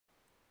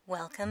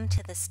Welcome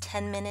to this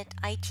 10-minute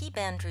IT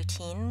band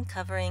routine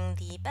covering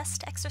the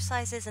best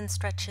exercises and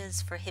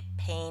stretches for hip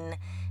pain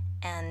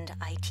and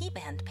IT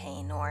band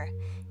pain, or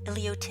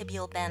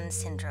iliotibial band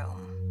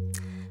syndrome.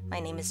 My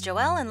name is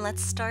Joelle, and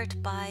let's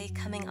start by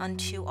coming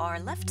onto our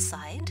left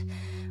side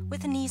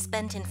with the knees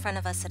bent in front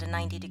of us at a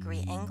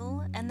 90-degree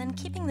angle, and then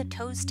keeping the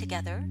toes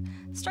together,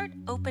 start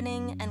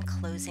opening and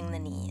closing the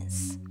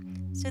knees.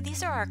 So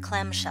these are our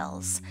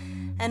clamshells,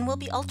 and we'll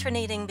be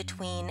alternating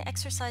between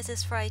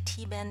exercises for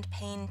IT band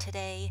pain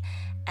today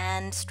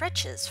and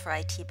stretches for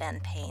IT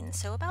band pain,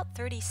 so about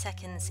 30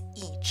 seconds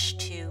each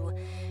to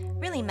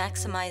really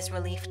maximize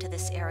relief to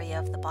this area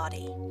of the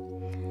body.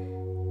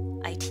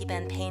 IT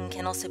band pain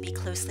can also be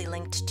closely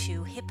linked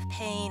to hip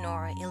pain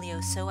or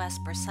iliopsoas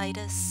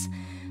bursitis,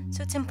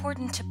 so it's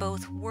important to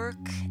both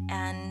work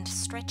and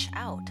stretch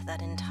out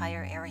that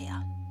entire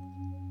area.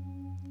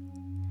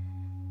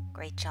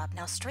 Great job.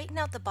 Now straighten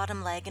out the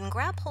bottom leg and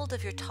grab hold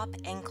of your top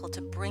ankle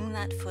to bring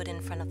that foot in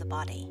front of the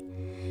body.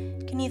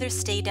 You can either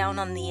stay down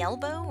on the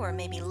elbow or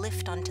maybe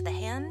lift onto the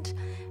hand,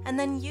 and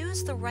then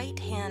use the right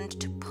hand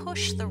to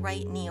push the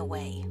right knee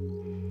away.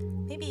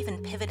 Maybe even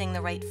pivoting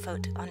the right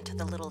foot onto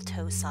the little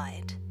toe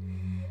side.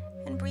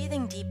 And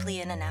breathing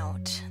deeply in and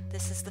out.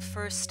 This is the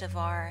first of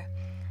our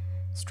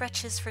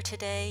stretches for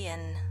today,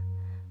 and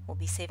we'll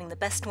be saving the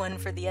best one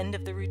for the end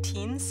of the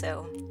routine,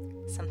 so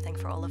something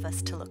for all of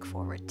us to look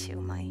forward to.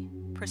 My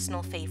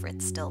personal favorite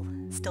still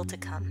to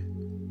come.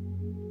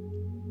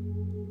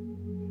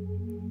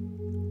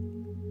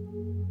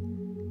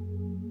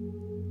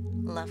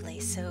 Lovely.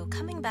 So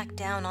coming back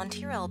down onto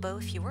your elbow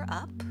if you were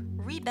up,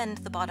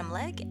 rebend the bottom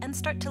leg and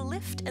start to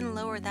lift and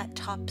lower that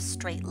top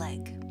straight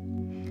leg.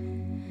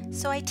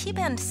 So IT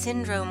band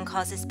syndrome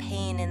causes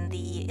pain in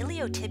the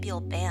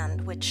iliotibial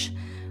band, which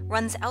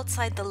runs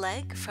outside the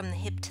leg from the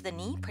hip to the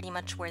knee, pretty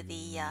much where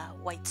the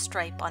white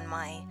stripe on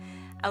my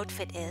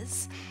outfit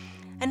is.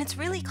 And it's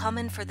really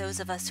common for those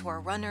of us who are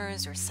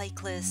runners or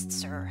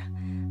cyclists or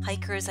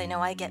hikers. I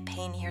know I get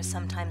pain here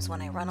sometimes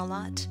when I run a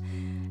lot,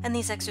 and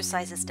these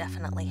exercises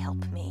definitely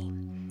help me.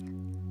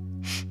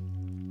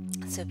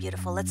 So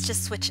beautiful. Let's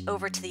just switch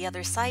over to the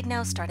other side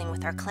now, starting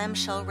with our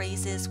clamshell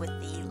raises with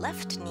the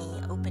left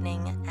knee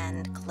opening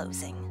and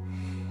closing.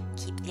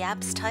 Keep the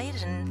abs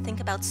tight and think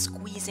about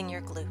squeezing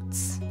your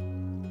glutes.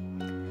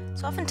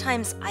 So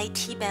oftentimes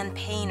IT band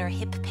pain or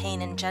hip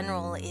pain in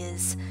general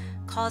is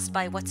caused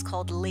by what's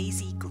called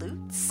lazy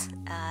glutes.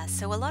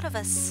 So a lot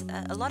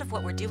of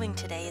what we're doing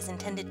today is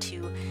intended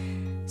to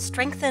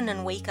strengthen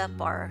and wake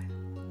up our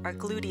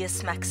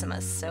gluteus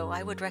maximus. So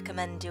I would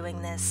recommend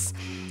doing this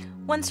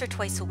once or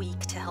twice a week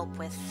to help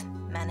with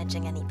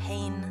managing any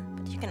pain.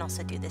 But you can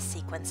also do this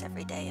sequence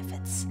every day if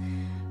it's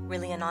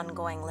really an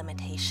ongoing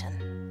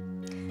limitation.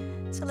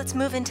 So let's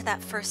move into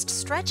that first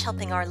stretch,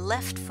 helping our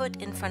left foot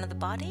in front of the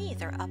body,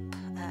 either up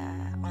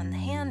on the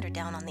hand or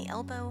down on the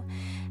elbow,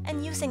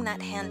 and using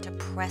that hand to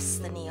press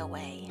the knee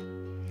away.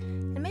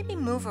 And maybe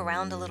move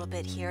around a little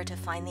bit here to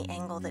find the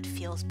angle that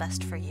feels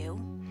best for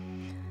you.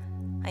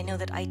 I know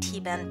that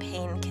IT band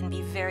pain can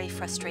be very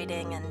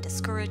frustrating and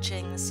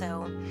discouraging,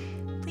 so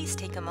please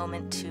take a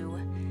moment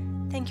to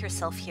thank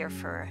yourself here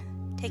for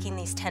taking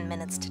these 10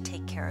 minutes to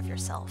take care of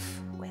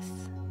yourself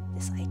with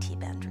this IT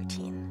band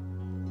routine.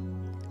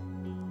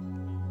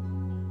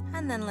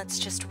 And then let's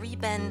just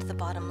rebend the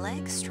bottom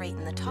leg,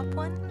 straighten the top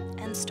one,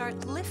 and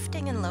start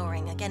lifting and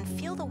lowering. Again,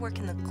 feel the work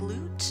in the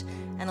glute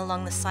and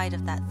along the side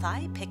of that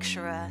thigh.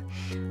 Picture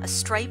a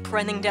stripe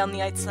running down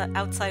the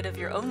outside of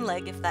your own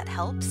leg if that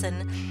helps,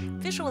 and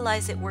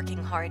visualize it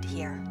working hard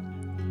here.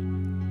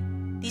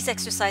 These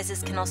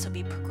exercises can also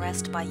be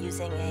progressed by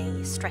using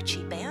a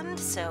stretchy band,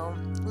 so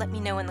let me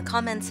know in the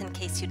comments in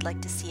case you'd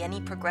like to see any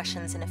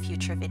progressions in a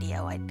future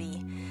video. I'd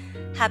be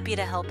happy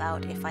to help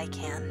out if I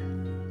can.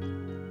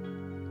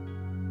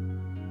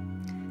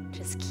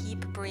 Just keep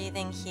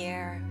breathing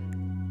here.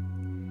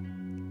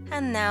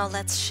 And now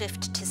let's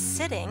shift to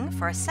sitting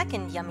for our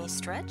second yummy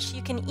stretch.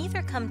 You can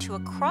either come to a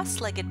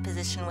cross-legged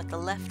position with the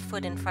left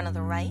foot in front of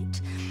the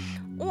right,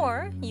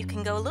 or you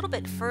can go a little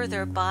bit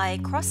further by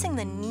crossing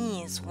the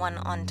knees one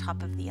on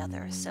top of the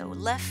other. So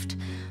left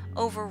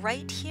over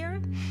right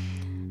here,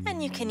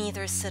 and you can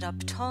either sit up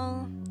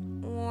tall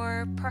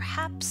or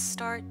perhaps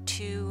start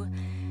to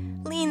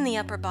lean the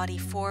upper body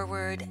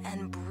forward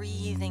and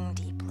breathing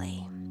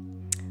deeply.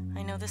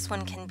 I know this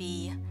one can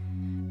be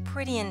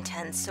pretty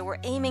intense, so we're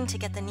aiming to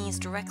get the knees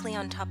directly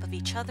on top of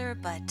each other,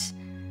 but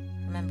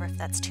remember, if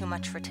that's too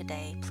much for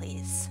today,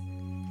 please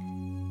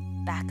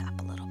back up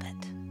a little bit.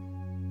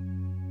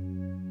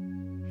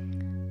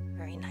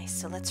 Very nice.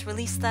 So let's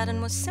release that,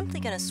 and we're simply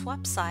going to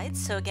swap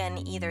sides. So again,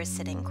 either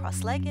sitting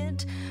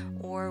cross-legged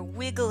or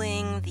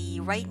wiggling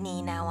the right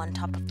knee now on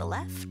top of the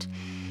left,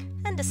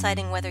 and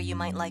deciding whether you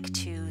might like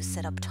to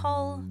sit up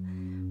tall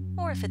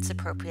or if it's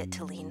appropriate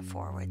to lean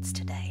forwards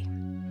today.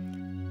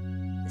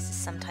 This is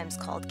sometimes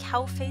called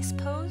cow face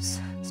pose,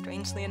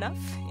 strangely enough,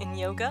 in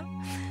yoga,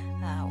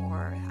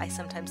 or I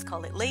sometimes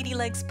call it lady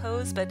legs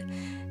pose, but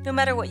no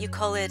matter what you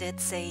call it,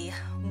 it's a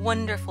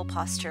wonderful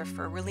posture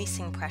for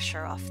releasing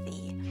pressure off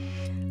the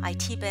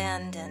IT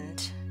band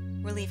and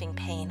relieving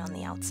pain on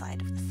the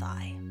outside of the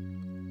thigh.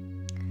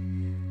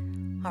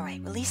 All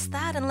right, release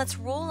that and let's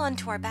roll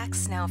onto our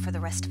backs now for the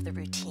rest of the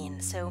routine.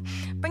 So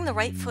bring the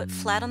right foot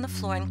flat on the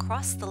floor and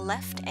cross the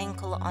left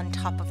ankle on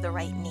top of the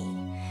right knee.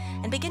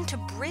 And begin to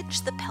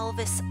bridge the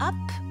pelvis up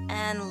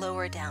and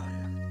lower down.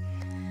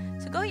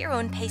 So go at your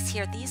own pace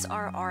here. These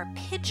are our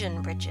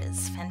pigeon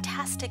bridges.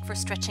 Fantastic for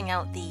stretching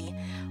out the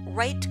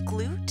right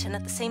glute and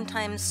at the same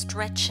time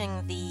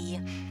stretching the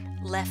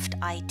left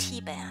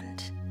IT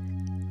band.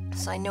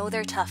 So I know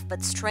they're tough,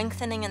 but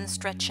strengthening and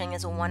stretching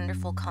is a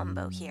wonderful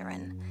combo here,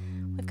 and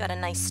we've got a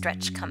nice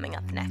stretch coming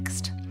up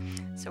next.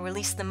 So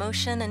release the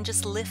motion and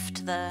just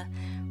lift the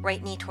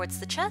right knee towards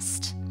the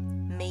chest,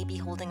 maybe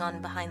holding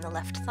on behind the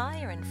left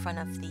thigh or in front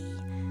of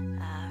the,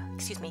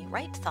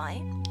 right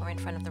thigh or in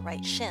front of the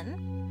right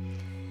shin.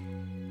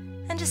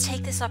 And just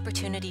take this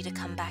opportunity to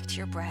come back to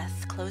your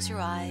breath. Close your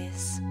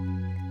eyes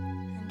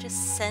and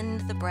just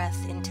send the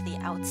breath into the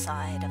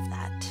outside of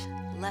that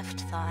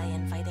left thigh,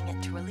 inviting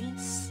it to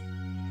release,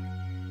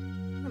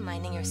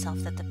 reminding yourself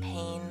that the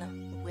pain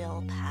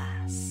will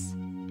pass.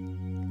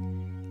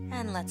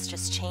 And let's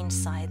just change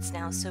sides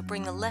now. So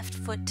bring the left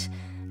foot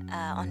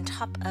on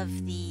top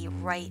of the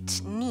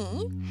right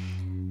knee.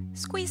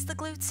 Squeeze the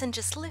glutes and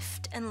just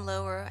lift and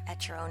lower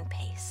at your own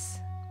pace.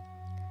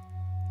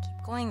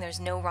 Keep going. There's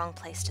no wrong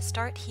place to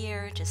start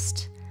here.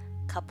 Just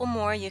a couple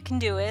more. You can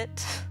do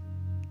it.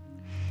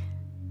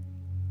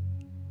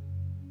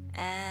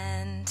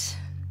 And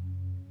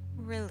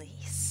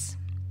release.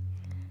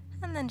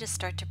 And then just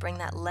start to bring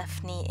that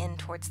left knee in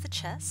towards the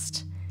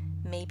chest,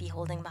 maybe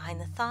holding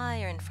behind the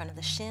thigh or in front of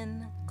the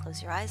shin.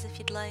 Close your eyes if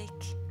you'd like.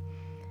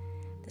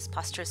 This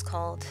posture is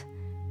called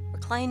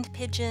reclined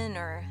pigeon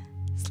or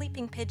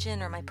sleeping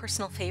pigeon, or my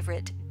personal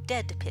favorite,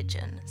 dead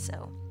pigeon.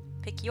 So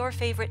pick your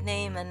favorite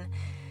name and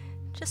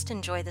just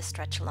enjoy the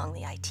stretch along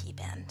the IT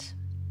band.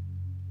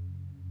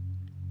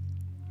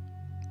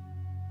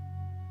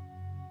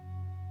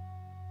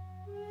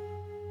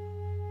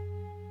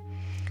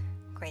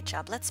 Great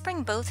job. Let's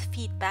bring both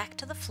feet back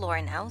to the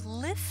floor now.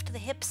 Lift the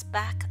hips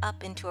back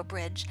up into a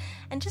bridge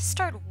and just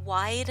start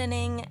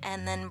widening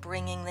and then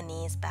bringing the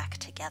knees back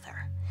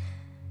together.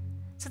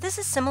 So this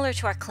is similar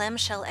to our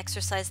clamshell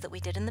exercise that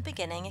we did in the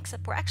beginning,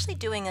 except we're actually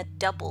doing a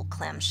double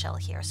clamshell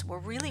here. So we're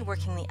really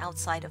working the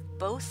outside of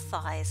both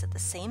thighs at the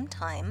same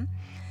time,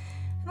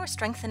 and we're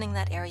strengthening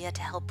that area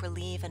to help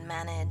relieve and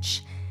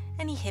manage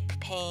any hip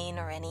pain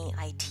or any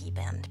IT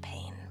band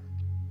pain.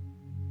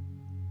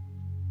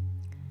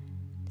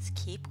 Just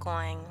keep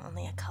going,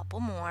 only a couple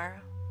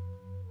more.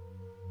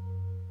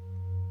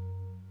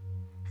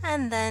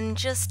 And then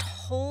just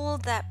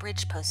hold that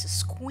bridge pose. So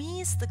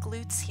squeeze the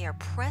glutes here,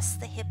 press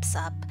the hips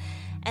up,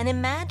 and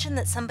imagine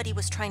that somebody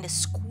was trying to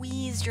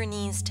squeeze your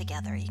knees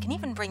together. You can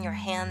even bring your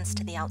hands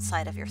to the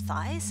outside of your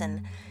thighs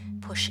and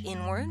push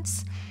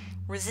inwards,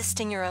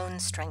 resisting your own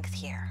strength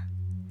here.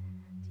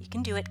 You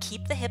can do it.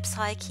 Keep the hips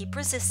high, keep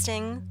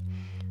resisting.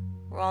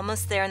 We're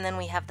almost there, and then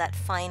we have that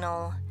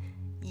final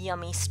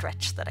yummy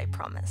stretch that I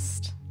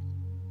promised.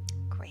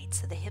 Great,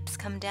 so the hips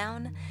come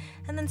down,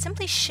 and then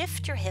simply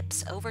shift your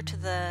hips over to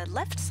the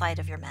left side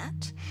of your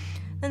mat.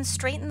 Then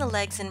straighten the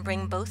legs and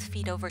bring both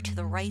feet over to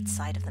the right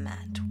side of the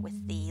mat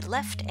with the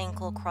left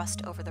ankle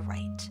crossed over the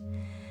right.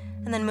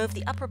 And then move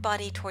the upper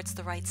body towards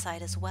the right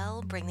side as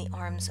well. Bring the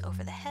arms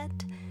over the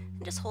head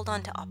and just hold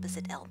on to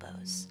opposite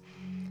elbows.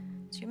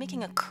 So you're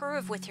making a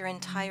curve with your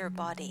entire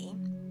body,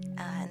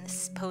 and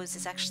this pose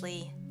is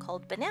actually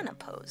called banana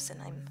pose,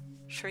 and I'm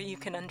sure you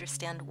can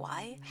understand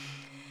why.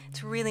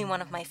 It's really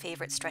one of my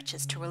favorite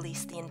stretches to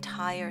release the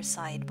entire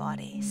side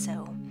body,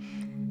 so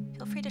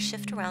feel free to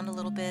shift around a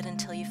little bit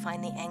until you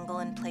find the angle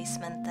and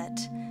placement that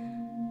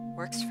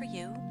works for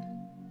you.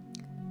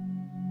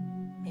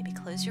 Maybe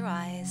close your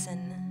eyes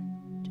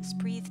and just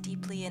breathe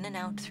deeply in and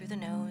out through the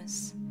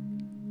nose.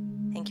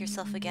 Thank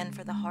yourself again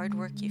for the hard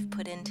work you've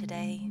put in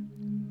today.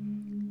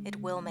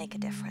 It will make a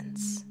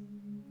difference.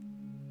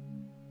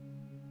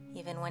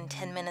 Even when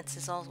 10 minutes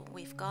is all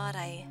we've got,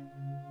 I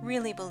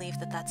really believe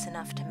that that's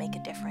enough to make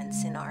a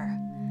difference in our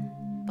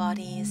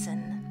bodies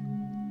and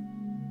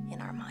in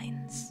our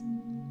minds.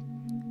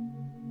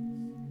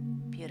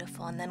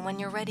 Beautiful. And then when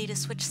you're ready to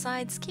switch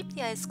sides, keep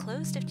the eyes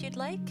closed if you'd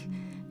like.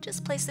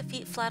 Just place the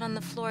feet flat on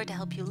the floor to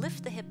help you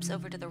lift the hips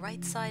over to the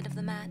right side of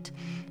the mat,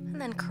 and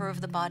then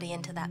curve the body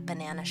into that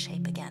banana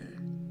shape again.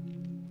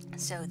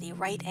 So the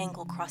right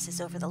ankle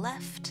crosses over the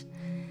left,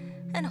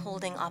 and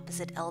holding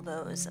opposite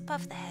elbows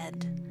above the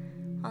head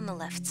on the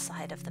left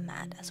side of the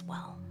mat as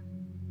well.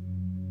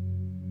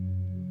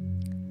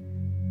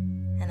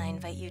 And I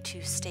invite you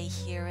to stay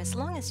here as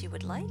long as you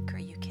would like, or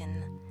you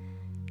can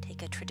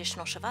take a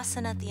traditional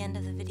shavasana at the end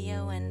of the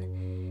video.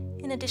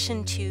 And in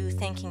addition to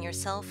thanking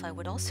yourself, I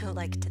would also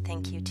like to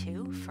thank you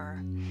too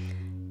for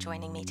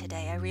joining me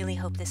today. I really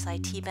hope this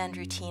IT band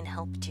routine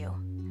helped you.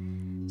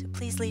 So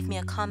please leave me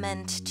a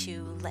comment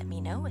to let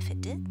me know if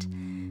it did.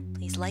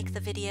 Please like the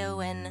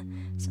video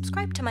and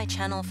subscribe to my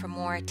channel for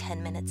more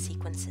 10-minute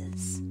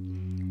sequences.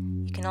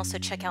 You You can also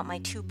check out my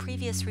 2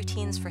 previous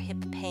routines for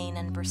hip pain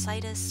and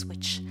bursitis,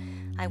 which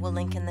I will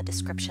link in the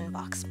description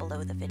box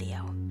below the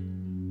video.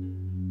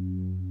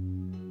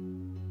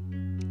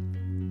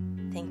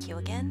 Thank you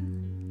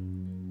again,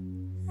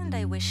 and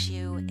I wish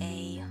you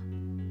a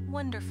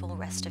wonderful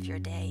rest of your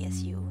day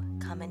as you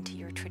come into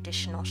your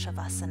traditional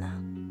Shavasana,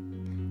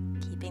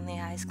 keeping the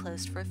eyes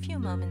closed for a few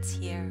moments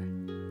here,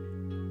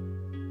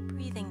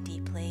 breathing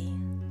deeply,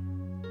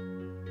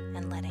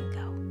 and letting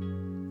go.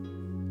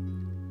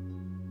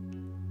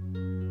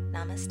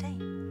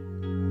 Namaste.